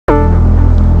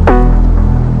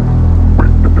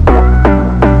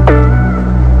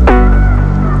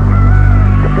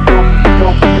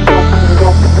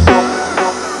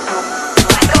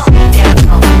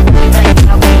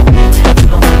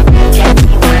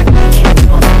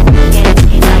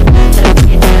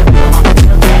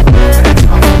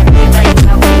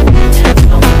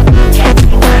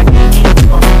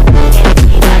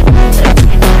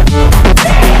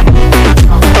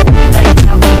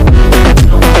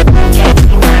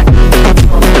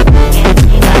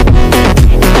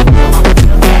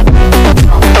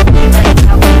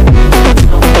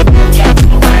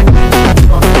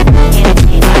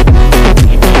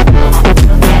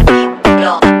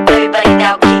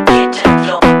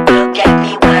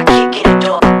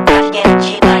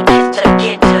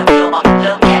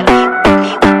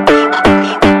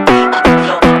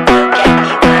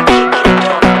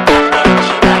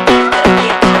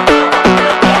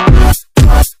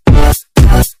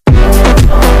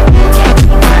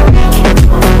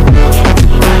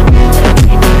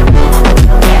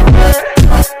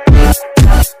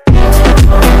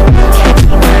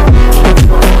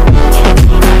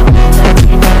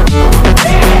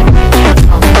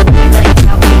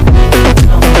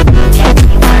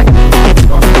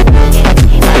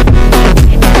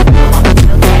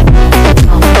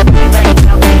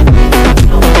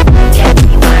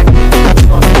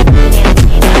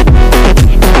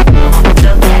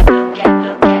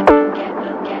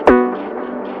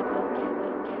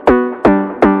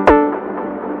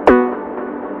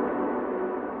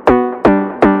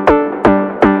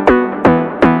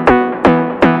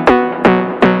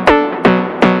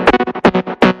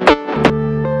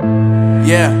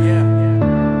Yeah.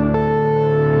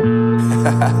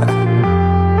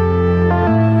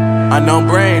 Unknown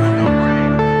Brain,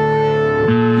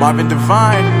 Marvin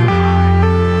Divine.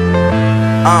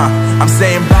 I'm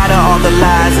saying bye to all the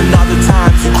lies and all the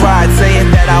times you cried, saying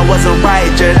that I wasn't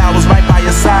right, yet I was right by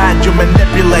your side. You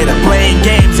manipulator, playing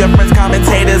games, your friends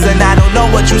commentators, and I don't know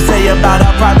what you say about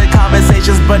our private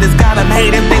conversations, but it's got them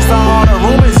hating. Thanks to all the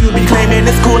rumors you be claiming.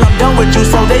 It's cool, I'm done with you,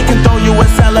 so they can throw you a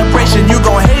celebration. You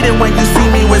gon' hate it when you see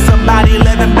me with somebody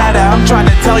living better. I'm trying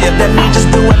to tell you that me just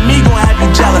doing me gon' have you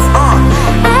jealous.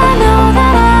 I know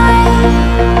that I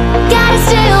gotta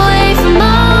stay away from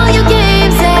all your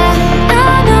games, yeah.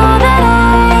 I know that I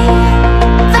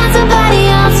find somebody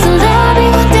else to love me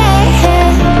one day, yeah.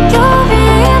 You'll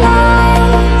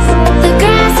realize the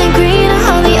grass ain't greener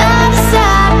on the other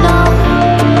side, no.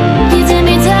 You did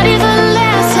me dirty for the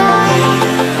last time,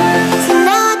 so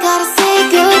now I gotta say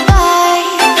goodbye.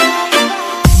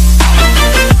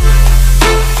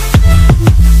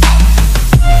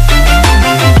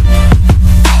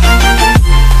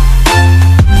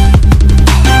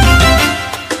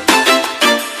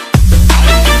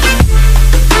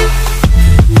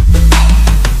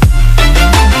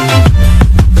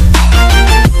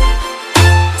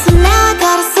 So now I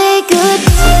gotta say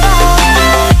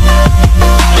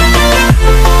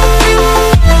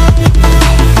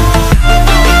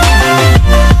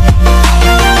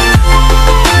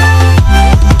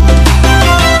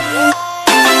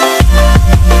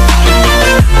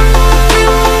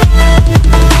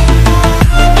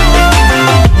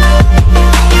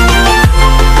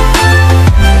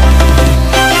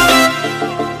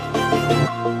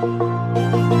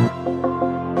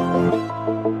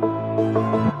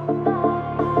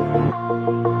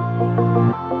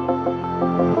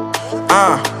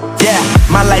Yeah,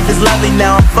 my life is lovely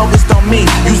now, I'm focused on me.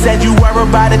 You said you were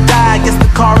about to die, I guess the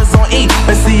car is on E.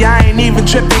 But see, I ain't even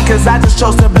tripping, cause I just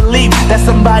chose to believe that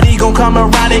somebody gon' come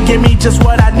around and give me just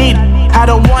what I need. I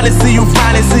don't wanna see you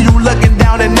finally, see you looking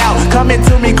down and out, coming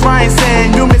to me crying,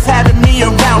 saying you miss having me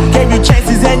around. Gave you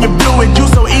chances and you blew it, you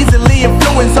so easily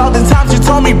influenced. All the times you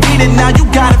told me beat it, now you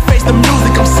gotta face the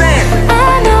music. I'm saying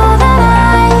I know that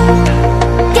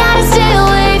I gotta stay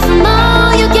away from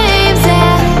all your games,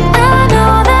 yeah. I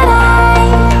know that I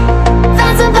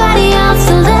found somebody else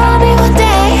to love me one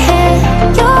day, yeah.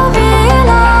 You'll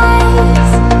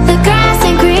realize the grass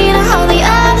ain't greener on the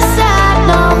other side,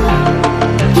 no.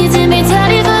 You did me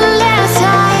dirty for the last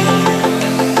time,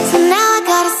 so now I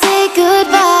gotta say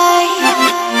goodbye.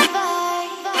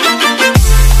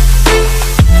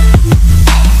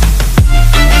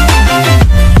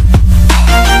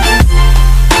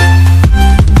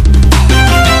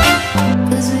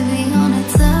 Cause we be on a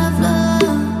tough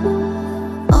love,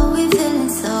 oh we feeling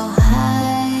so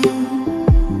high.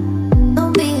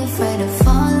 Don't be afraid of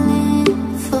falling,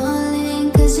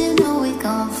 falling, cause you know we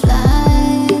gon' fly.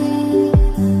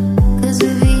 Cause we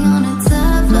be on a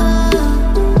tough love,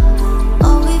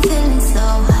 oh we feeling so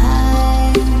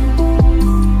high.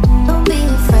 Don't be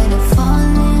afraid of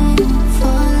falling,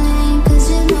 falling, cause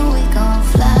you know we gon'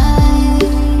 fly.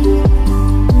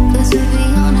 Cause we be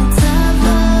on a tough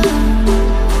love.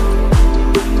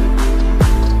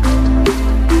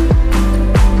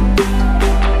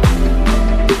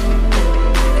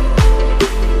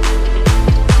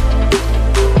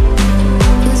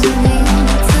 Cause we be on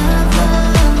a tough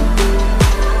love,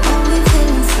 oh we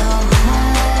feeling so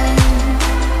high.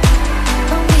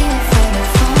 Don't be afraid of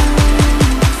falling,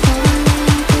 falling,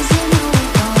 cause you know we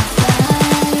gon' fly.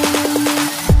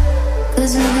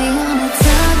 Cause we be on a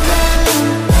tough love.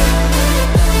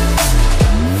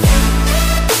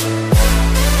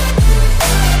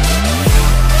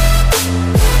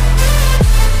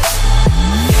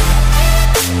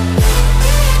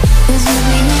 Cause we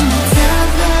be on a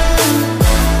tough love.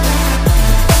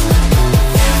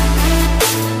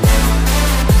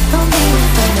 Don't be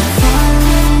afraid of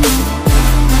falling,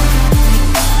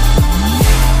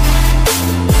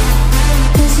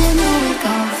 cause you know we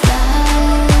gon' fly.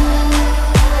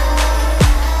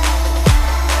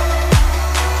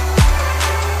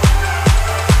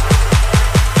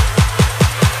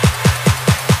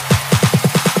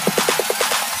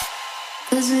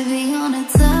 Cause we be on a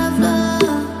tough love,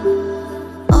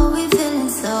 oh we feeling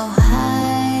so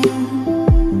high.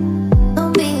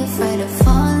 Don't be afraid of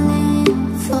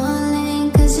falling,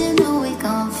 falling, cause you know we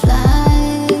gon'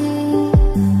 fly.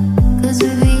 Cause we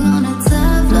be on a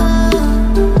tough love,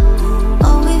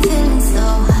 oh we feeling so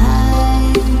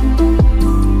high.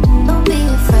 Don't be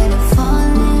afraid of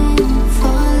falling,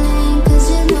 falling, cause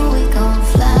you know we gon'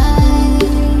 fly.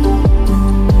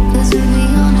 Cause we be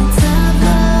on a tough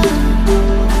love.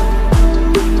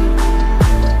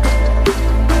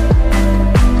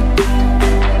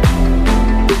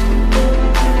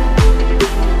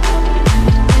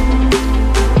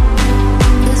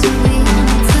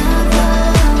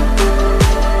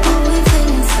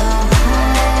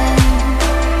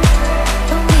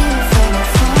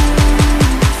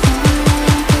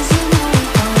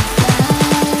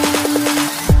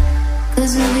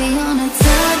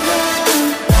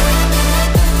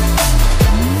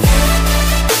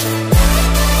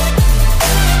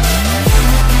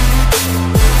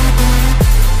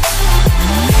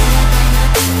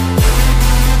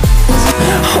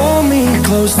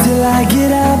 till I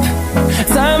get up.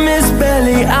 Time is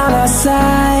barely on our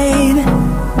side.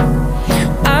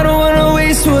 I don't wanna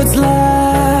waste what's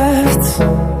left.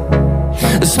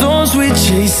 The storms we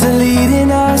chase are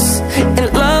leading us, and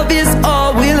love is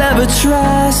all we'll ever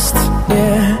trust.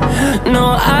 Yeah, no,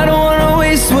 I don't wanna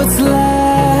waste what's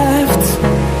left.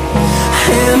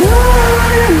 And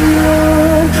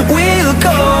on we'll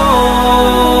go,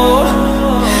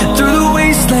 through the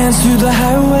wastelands, through the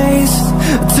highways,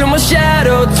 till my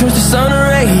shadow turns to sun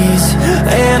rays.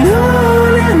 And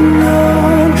on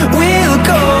we'll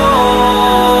go,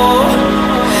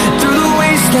 through the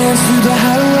wastelands, through the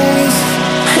highways,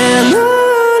 and on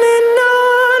we'll go.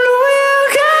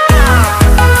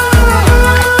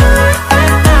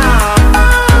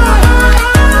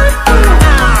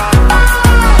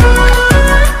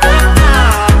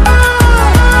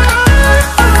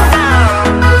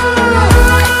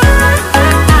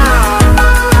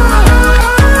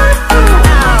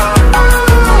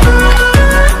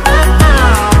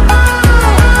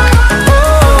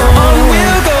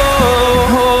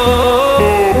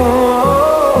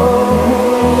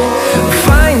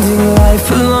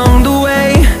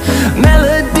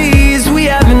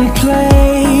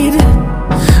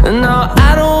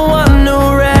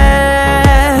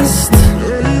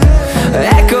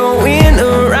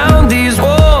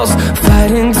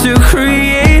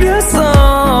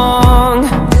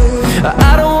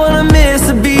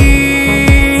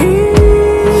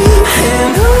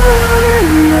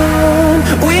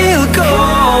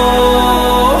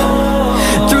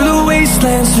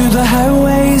 Through the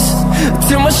highways,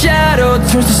 till my shadow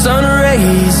turns to sun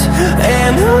rays.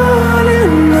 And on